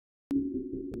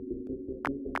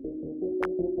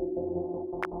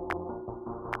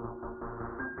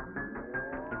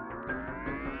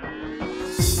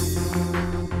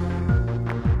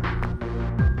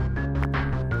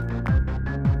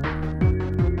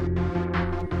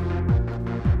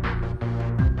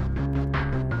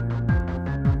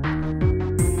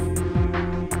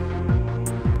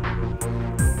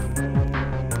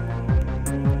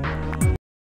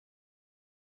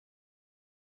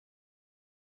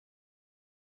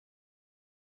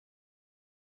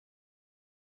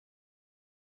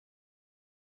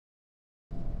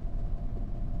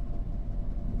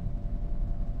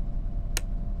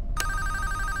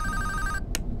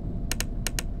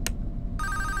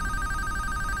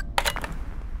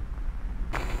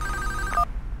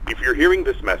you're hearing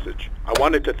this message, I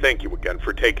wanted to thank you again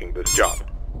for taking this job.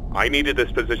 I needed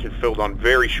this position filled on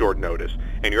very short notice,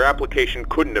 and your application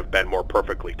couldn't have been more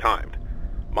perfectly timed.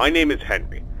 My name is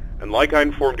Henry, and like I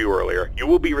informed you earlier, you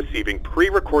will be receiving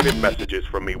pre-recorded messages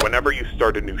from me whenever you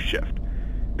start a new shift.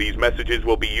 These messages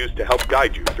will be used to help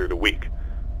guide you through the week,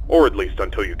 or at least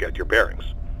until you get your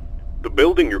bearings. The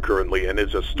building you're currently in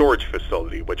is a storage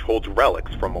facility which holds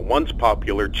relics from a once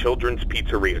popular children's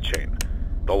pizzeria chain.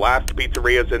 The last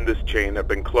pizzerias in this chain have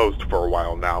been closed for a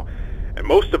while now, and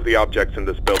most of the objects in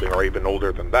this building are even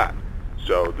older than that,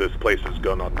 so this place has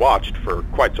gone unwatched for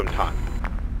quite some time.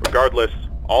 Regardless,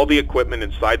 all the equipment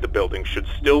inside the building should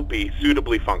still be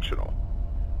suitably functional.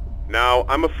 Now,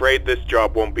 I'm afraid this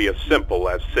job won't be as simple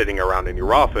as sitting around in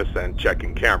your office and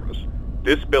checking cameras.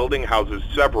 This building houses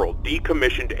several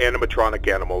decommissioned animatronic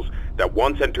animals that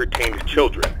once entertained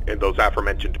children in those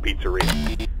aforementioned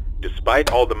pizzerias.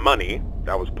 Despite all the money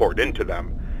that was poured into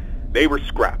them, they were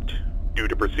scrapped due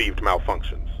to perceived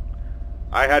malfunctions.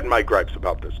 I had my gripes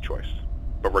about this choice,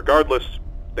 but regardless,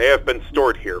 they have been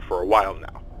stored here for a while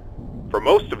now. For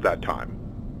most of that time,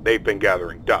 they've been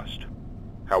gathering dust.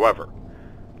 However,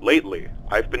 lately,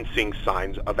 I've been seeing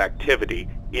signs of activity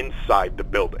inside the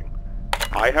building.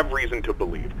 I have reason to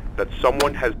believe that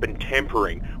someone has been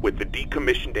tampering with the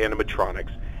decommissioned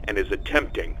animatronics and is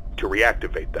attempting to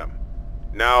reactivate them.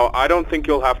 Now, I don't think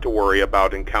you'll have to worry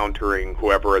about encountering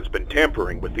whoever has been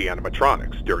tampering with the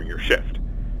animatronics during your shift.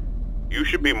 You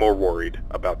should be more worried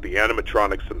about the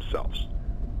animatronics themselves.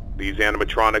 These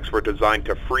animatronics were designed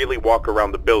to freely walk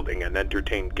around the building and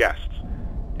entertain guests,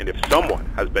 and if someone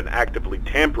has been actively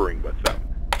tampering with them,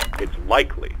 it's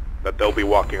likely that they'll be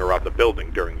walking around the building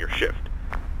during your shift.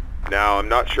 Now, I'm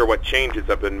not sure what changes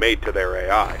have been made to their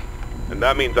AI, and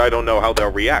that means I don't know how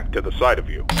they'll react to the sight of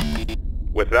you.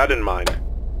 With that in mind,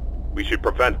 we should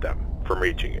prevent them from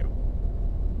reaching you.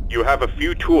 You have a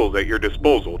few tools at your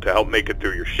disposal to help make it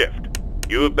through your shift.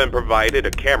 You have been provided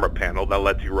a camera panel that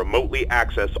lets you remotely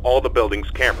access all the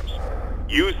building's cameras.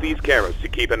 Use these cameras to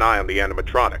keep an eye on the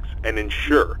animatronics and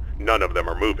ensure none of them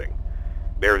are moving.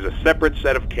 There is a separate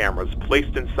set of cameras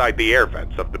placed inside the air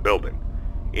vents of the building.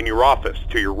 In your office,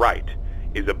 to your right,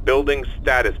 is a building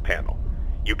status panel.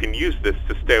 You can use this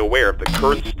to stay aware of the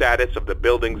current status of the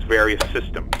building's various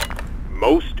systems.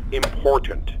 Most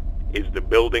important is the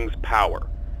building's power.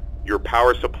 Your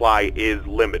power supply is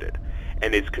limited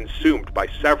and is consumed by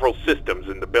several systems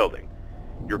in the building.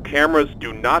 Your cameras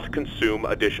do not consume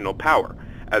additional power,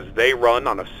 as they run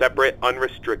on a separate,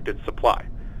 unrestricted supply.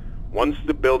 Once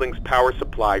the building's power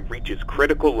supply reaches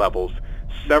critical levels,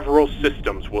 several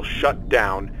systems will shut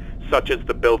down, such as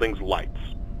the building's lights.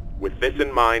 With this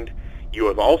in mind, you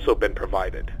have also been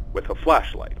provided with a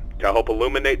flashlight to help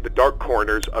illuminate the dark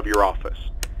corners of your office.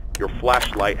 Your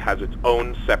flashlight has its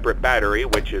own separate battery,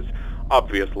 which is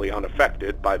obviously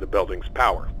unaffected by the building's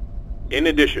power. In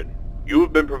addition, you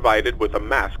have been provided with a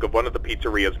mask of one of the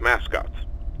pizzeria's mascots.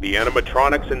 The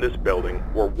animatronics in this building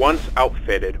were once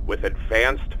outfitted with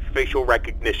advanced facial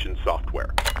recognition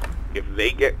software. If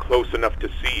they get close enough to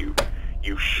see you,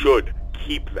 you should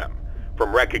keep them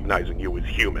from recognizing you as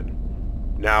human.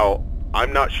 Now,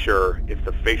 I'm not sure if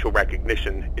the facial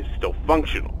recognition is still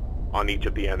functional on each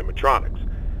of the animatronics,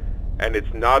 and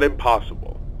it's not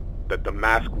impossible that the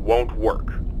mask won't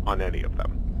work on any of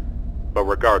them. But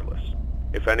regardless,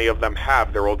 if any of them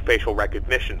have their old facial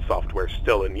recognition software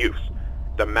still in use,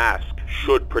 the mask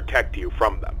should protect you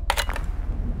from them.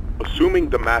 Assuming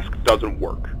the mask doesn't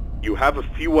work, you have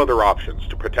a few other options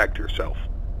to protect yourself.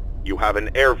 You have an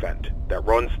air vent that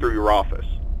runs through your office.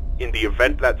 In the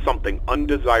event that something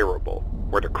undesirable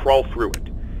were to crawl through it,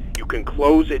 you can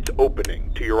close its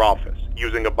opening to your office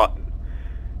using a button.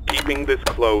 Keeping this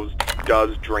closed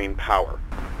does drain power,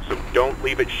 so don't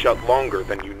leave it shut longer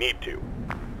than you need to.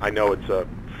 I know it's a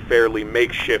fairly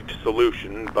makeshift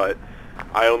solution, but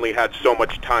I only had so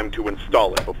much time to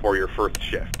install it before your first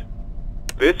shift.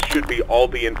 This should be all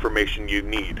the information you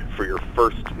need for your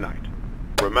first night.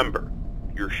 Remember,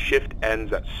 your shift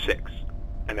ends at 6,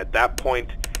 and at that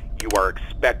point, you are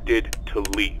expected to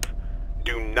leave.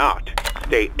 Do not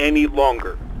stay any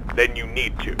longer than you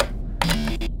need to.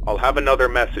 I'll have another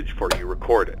message for you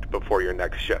recorded before your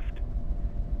next shift.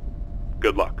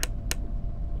 Good luck.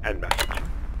 End message.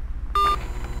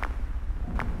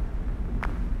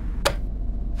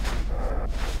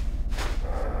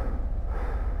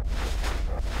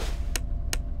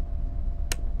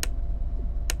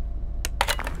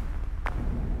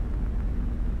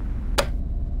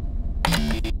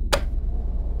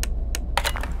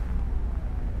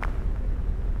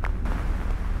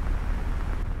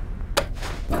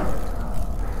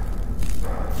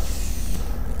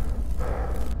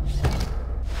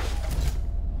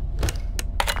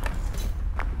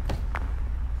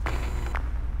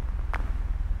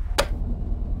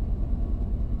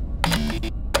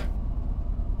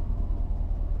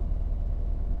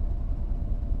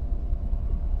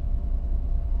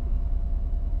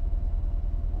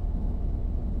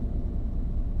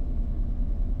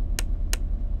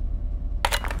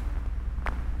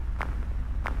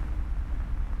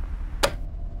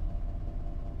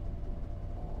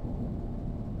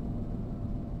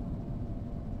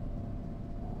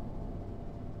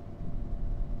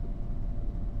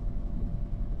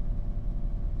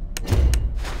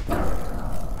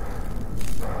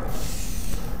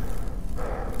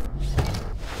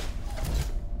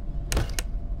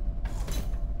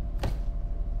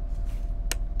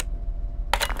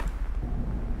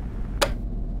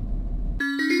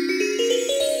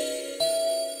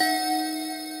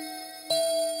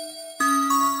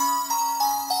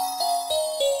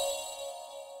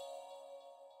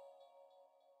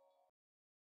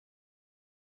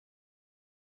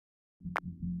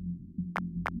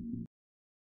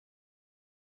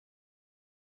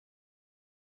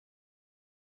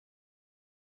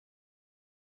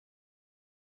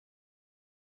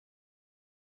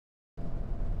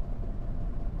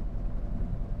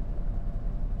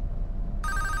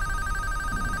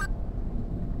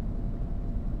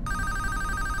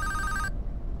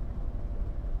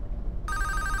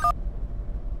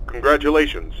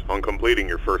 Congratulations on completing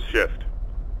your first shift.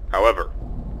 However,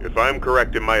 if I am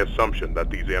correct in my assumption that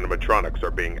these animatronics are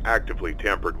being actively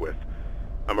tampered with,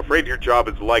 I'm afraid your job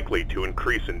is likely to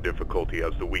increase in difficulty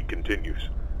as the week continues.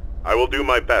 I will do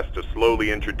my best to slowly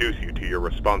introduce you to your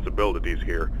responsibilities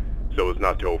here, so as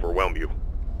not to overwhelm you.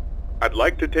 I'd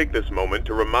like to take this moment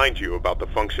to remind you about the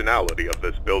functionality of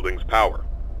this building's power.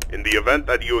 In the event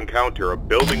that you encounter a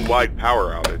building-wide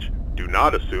power outage, do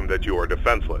not assume that you are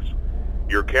defenseless.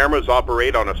 Your cameras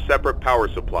operate on a separate power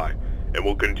supply, and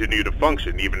will continue to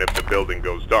function even if the building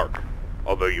goes dark,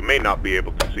 although you may not be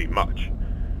able to see much.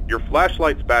 Your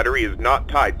flashlight's battery is not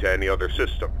tied to any other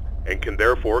system, and can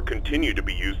therefore continue to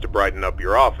be used to brighten up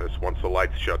your office once the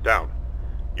lights shut down.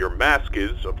 Your mask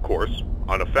is, of course,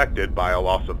 unaffected by a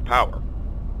loss of power.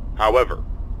 However,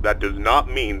 that does not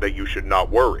mean that you should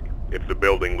not worry if the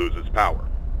building loses power.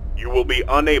 You will be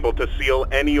unable to seal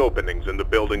any openings in the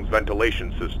building's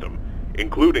ventilation system,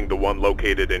 including the one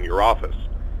located in your office,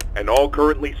 and all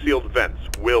currently sealed vents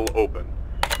will open.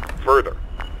 Further,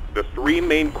 the 3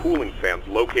 main cooling fans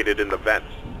located in the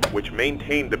vents, which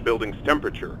maintain the building's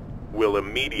temperature, will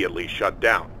immediately shut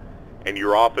down, and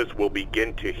your office will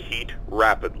begin to heat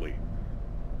rapidly.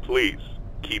 Please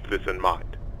keep this in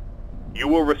mind. You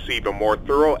will receive a more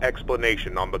thorough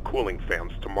explanation on the cooling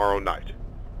fans tomorrow night.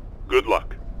 Good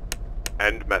luck.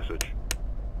 End message.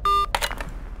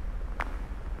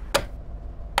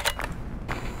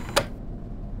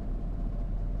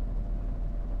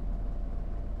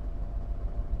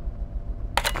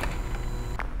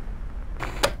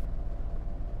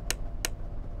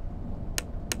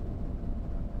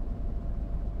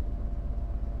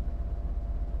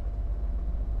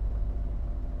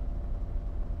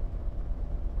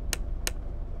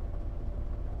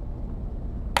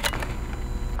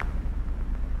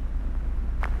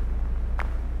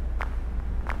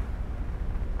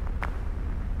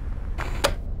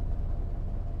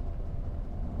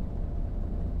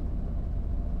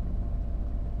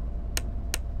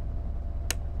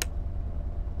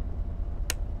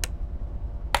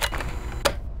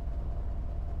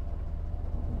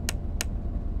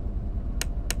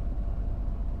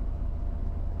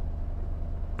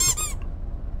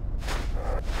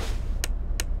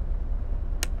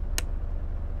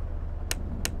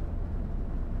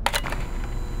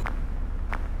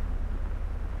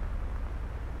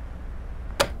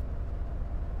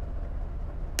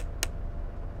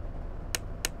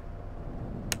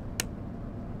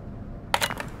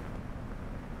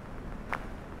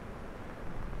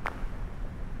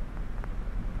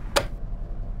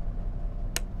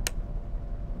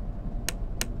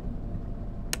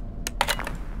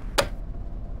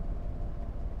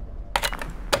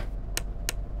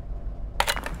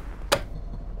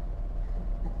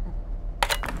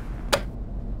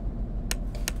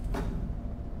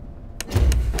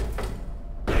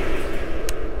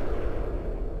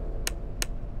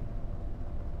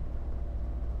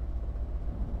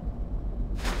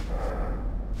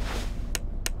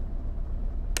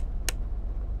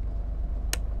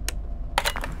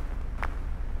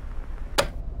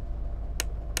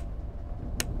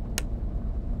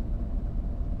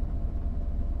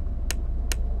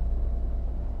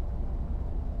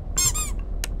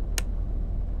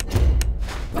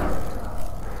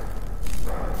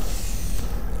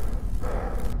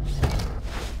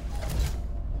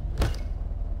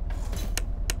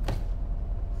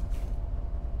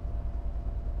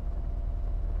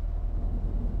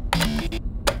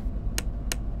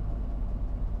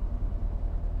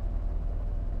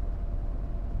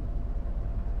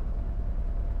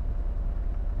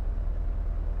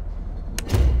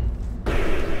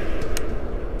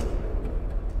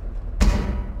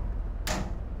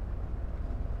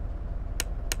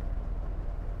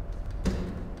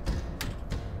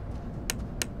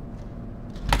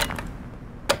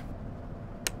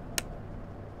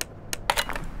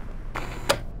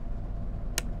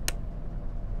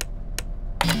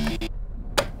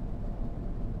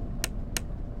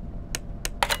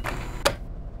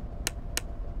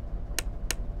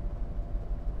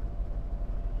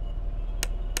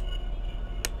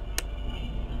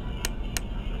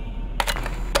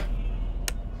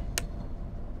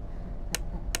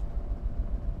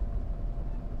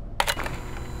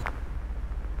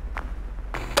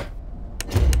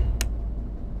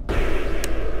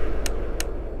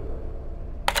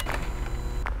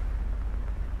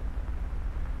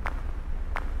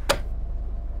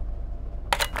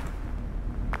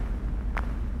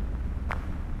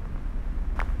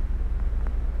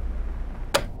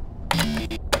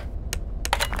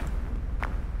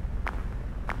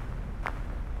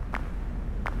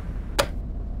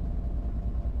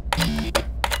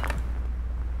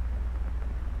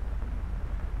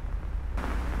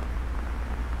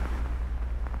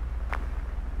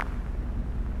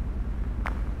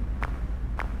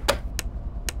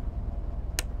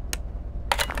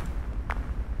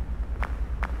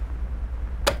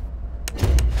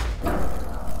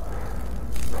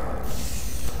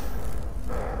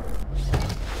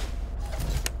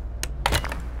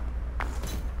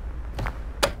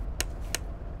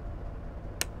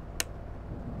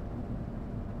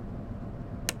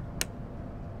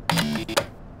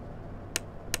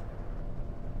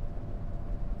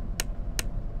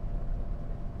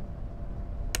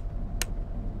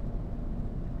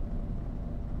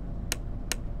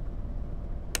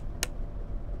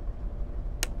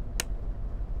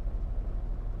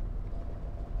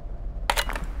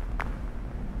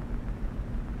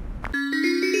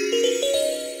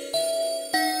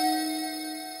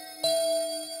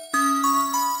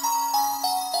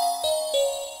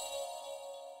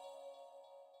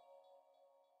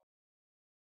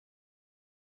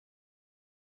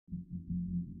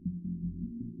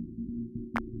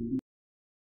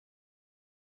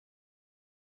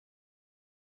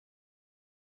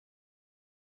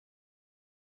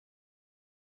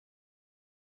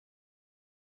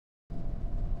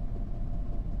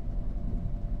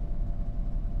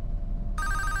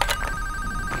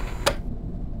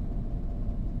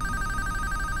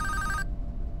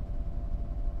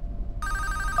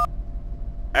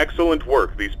 Excellent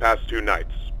work these past 2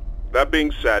 nights. That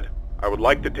being said, I would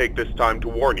like to take this time to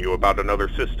warn you about another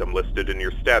system listed in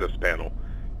your status panel,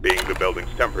 being the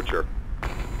building's temperature.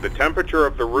 The temperature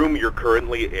of the room you're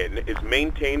currently in is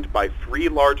maintained by 3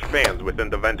 large fans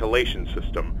within the ventilation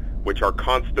system, which are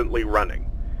constantly running.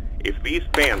 If these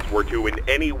fans were to in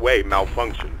any way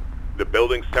malfunction, the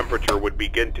building's temperature would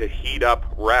begin to heat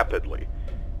up rapidly.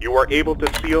 You are able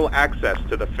to seal access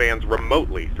to the fans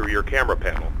remotely through your camera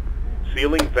panel.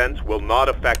 Sealing vents will not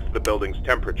affect the building's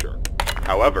temperature.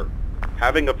 However,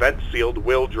 having a vent sealed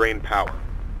will drain power.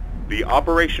 The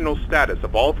operational status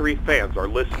of all 3 fans are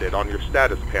listed on your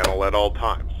status panel at all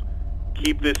times.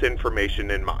 Keep this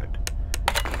information in mind.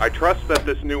 I trust that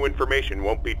this new information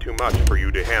won't be too much for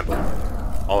you to handle.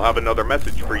 I'll have another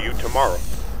message for you tomorrow.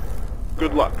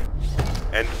 Good luck.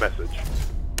 End message.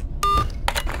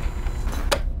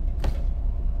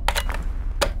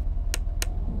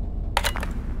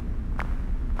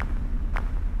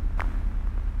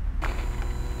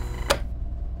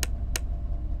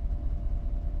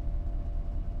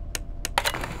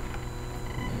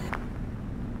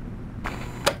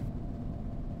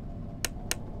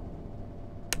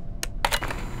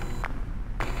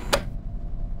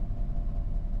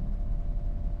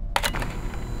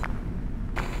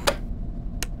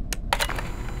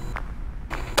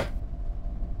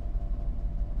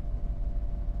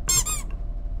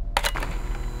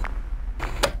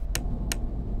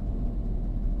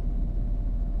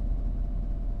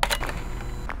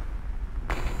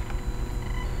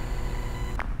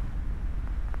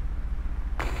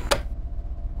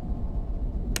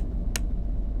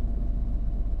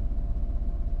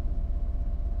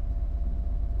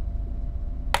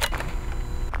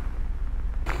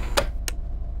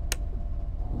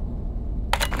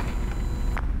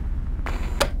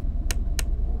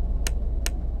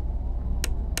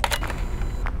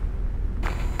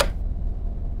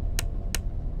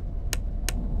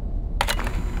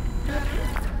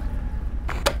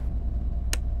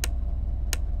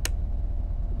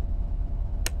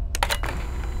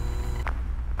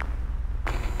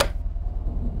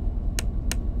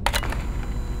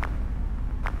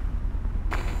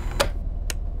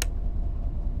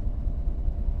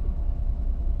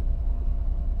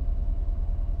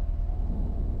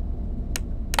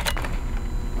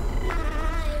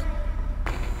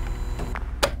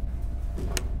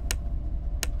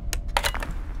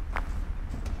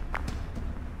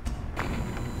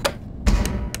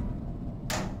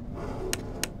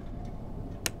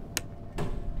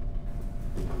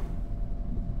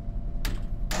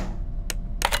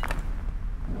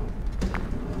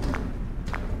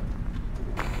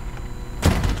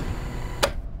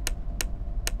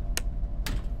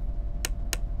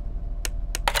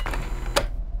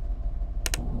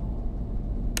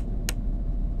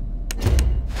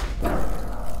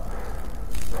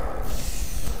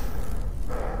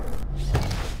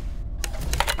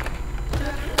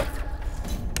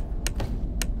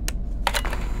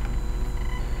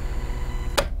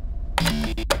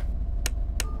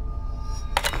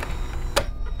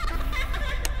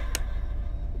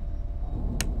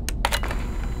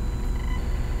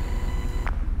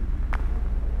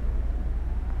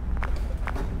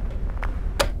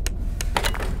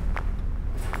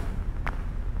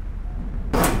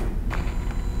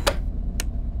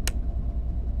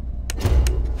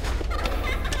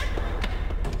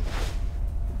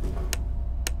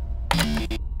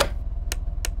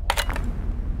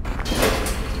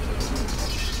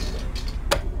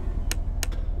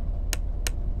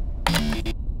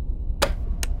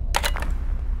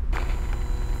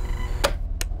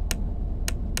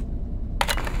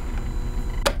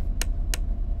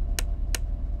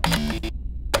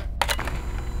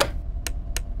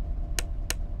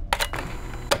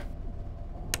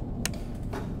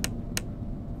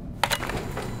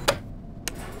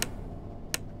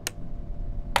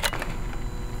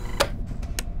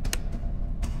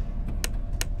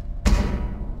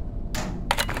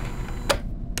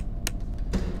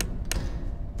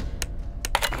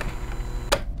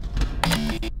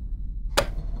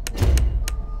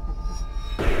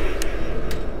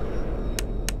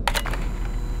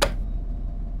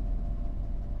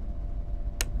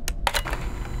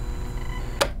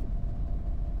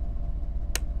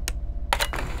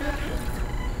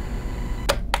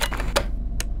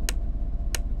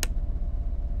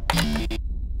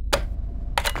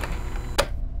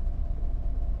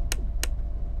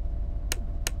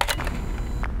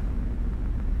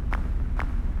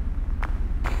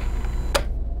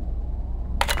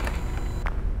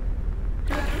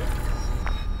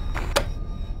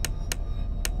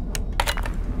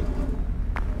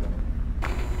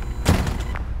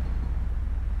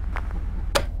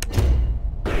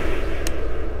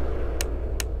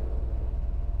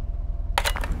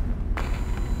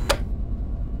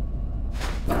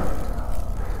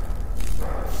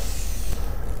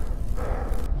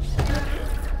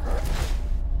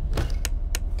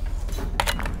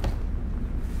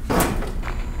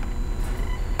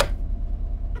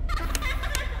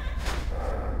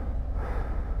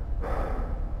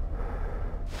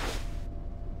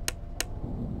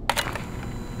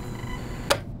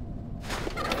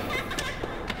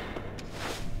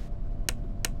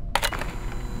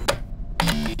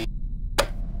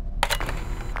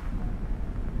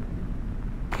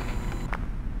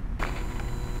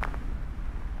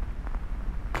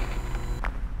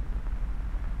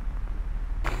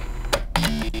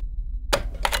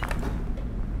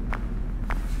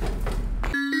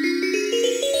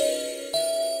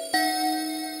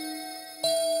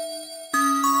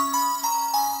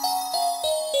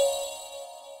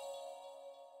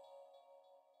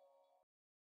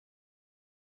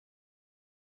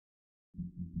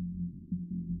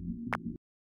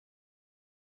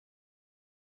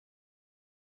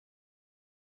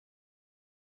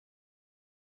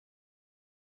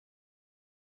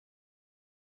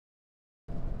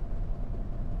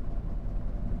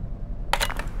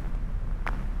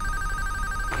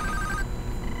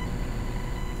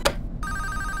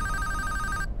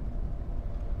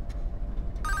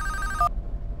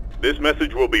 This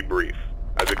message will be brief,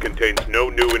 as it contains no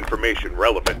new information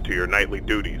relevant to your nightly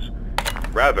duties.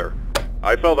 Rather,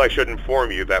 I felt I should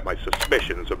inform you that my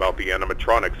suspicions about the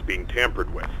animatronics being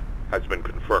tampered with has been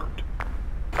confirmed.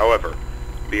 However,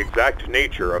 the exact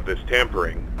nature of this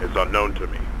tampering is unknown to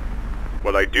me.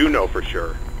 What I do know for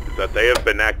sure is that they have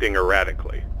been acting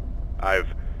erratically. I've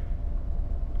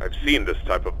seen this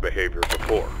type of behavior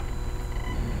before.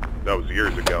 That was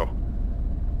years ago.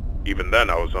 Even then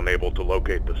I was unable to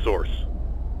locate the source.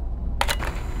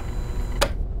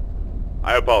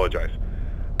 I apologize.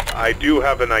 I do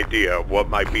have an idea of what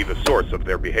might be the source of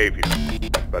their behavior,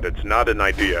 but it's not an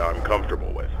idea I'm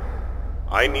comfortable with.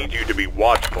 I need you to be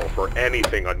watchful for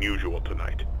anything unusual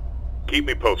tonight. Keep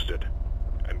me posted,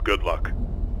 and good luck.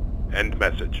 End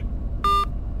message.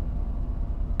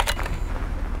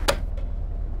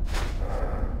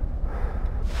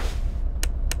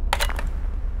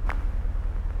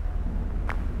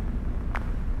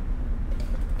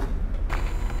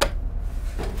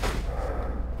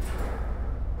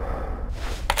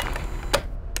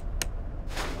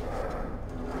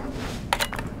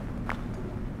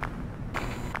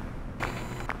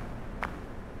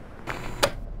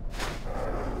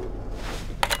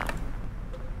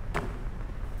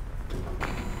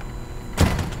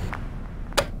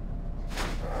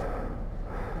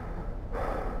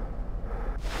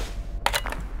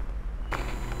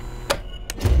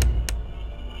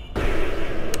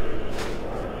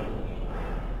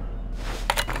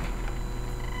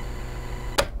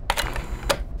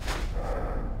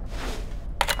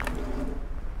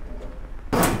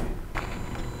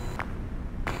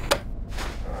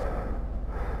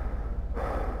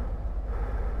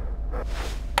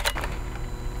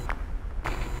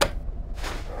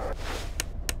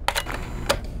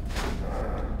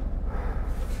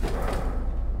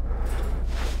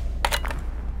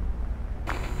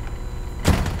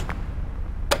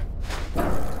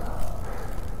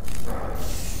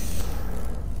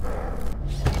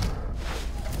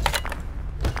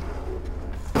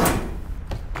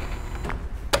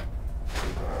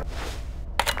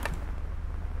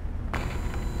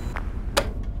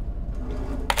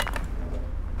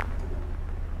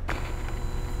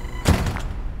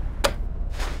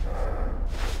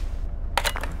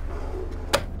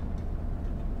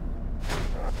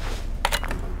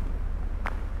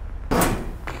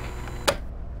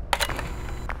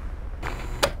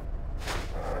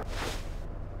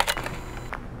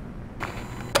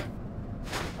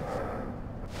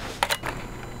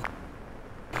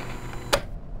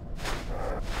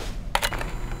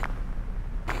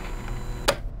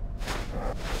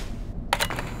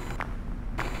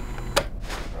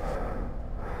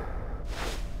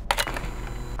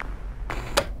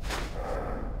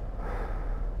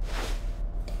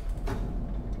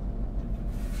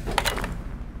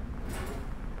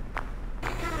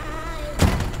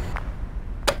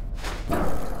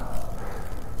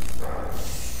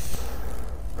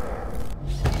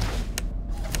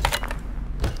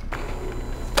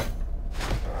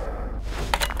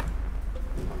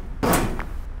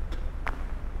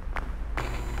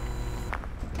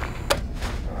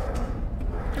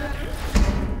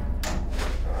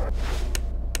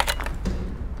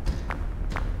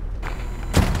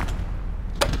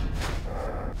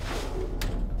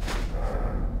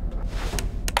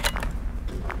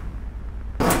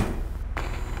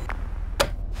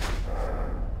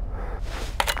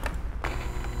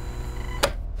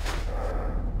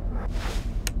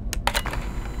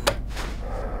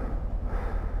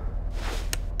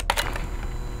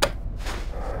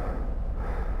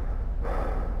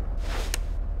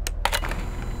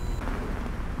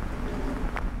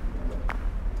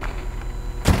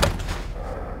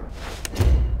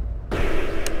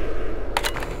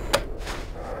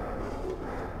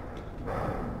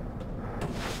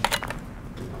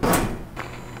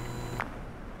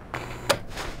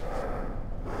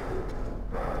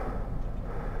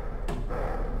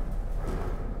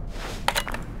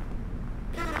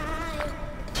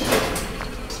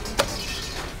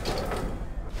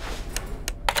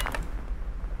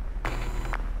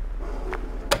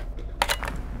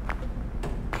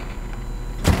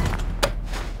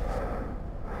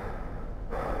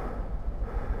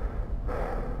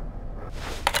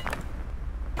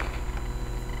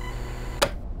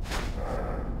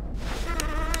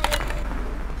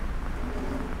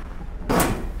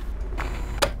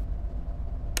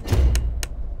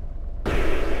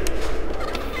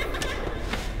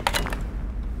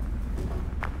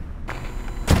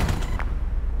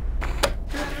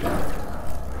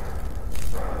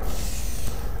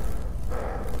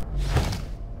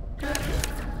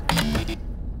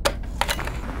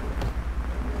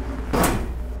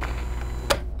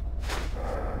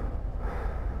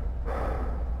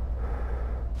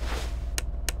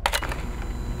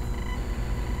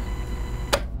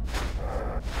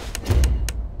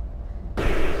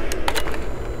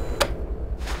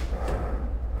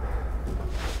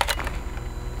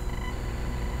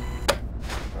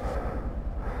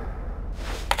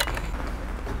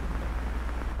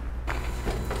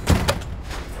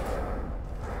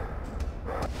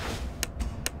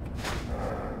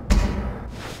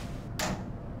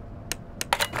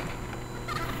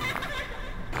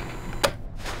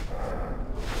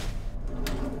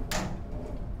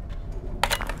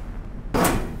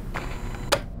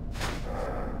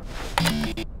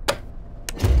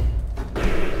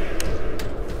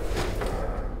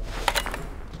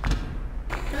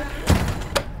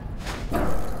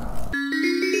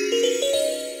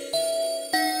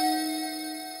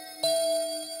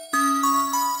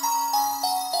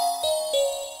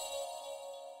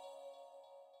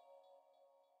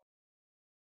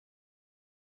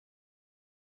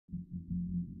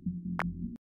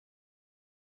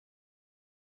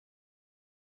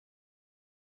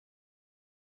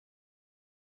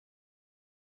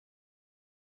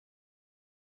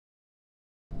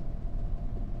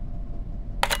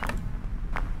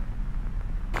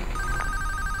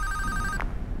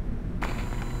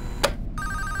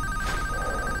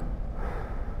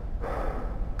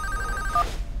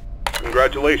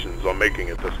 Congratulations on making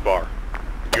it this far.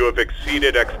 You have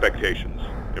exceeded expectations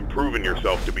and proven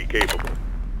yourself to be capable.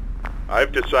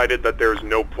 I've decided that there is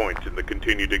no point in the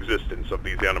continued existence of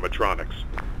these animatronics.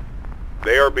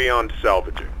 They are beyond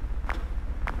salvaging.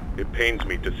 It pains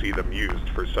me to see them used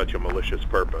for such a malicious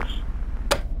purpose.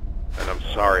 And I'm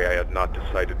sorry I had not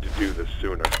decided to do this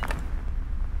sooner.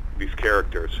 These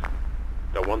characters,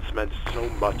 that once meant so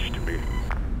much to me,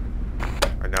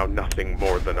 are now nothing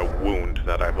more than a wound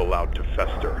that I've allowed to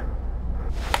fester.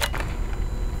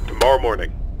 Tomorrow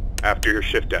morning, after your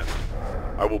shift ends,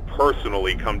 I will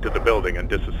personally come to the building and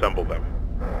disassemble them.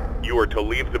 You are to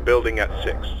leave the building at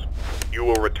 6. You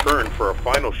will return for a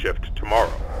final shift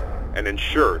tomorrow, and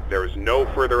ensure there is no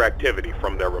further activity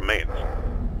from their remains.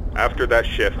 After that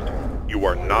shift, you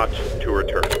are not to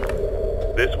return.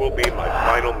 This will be my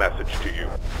final message to you.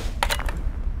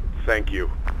 Thank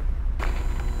you.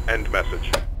 End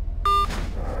message.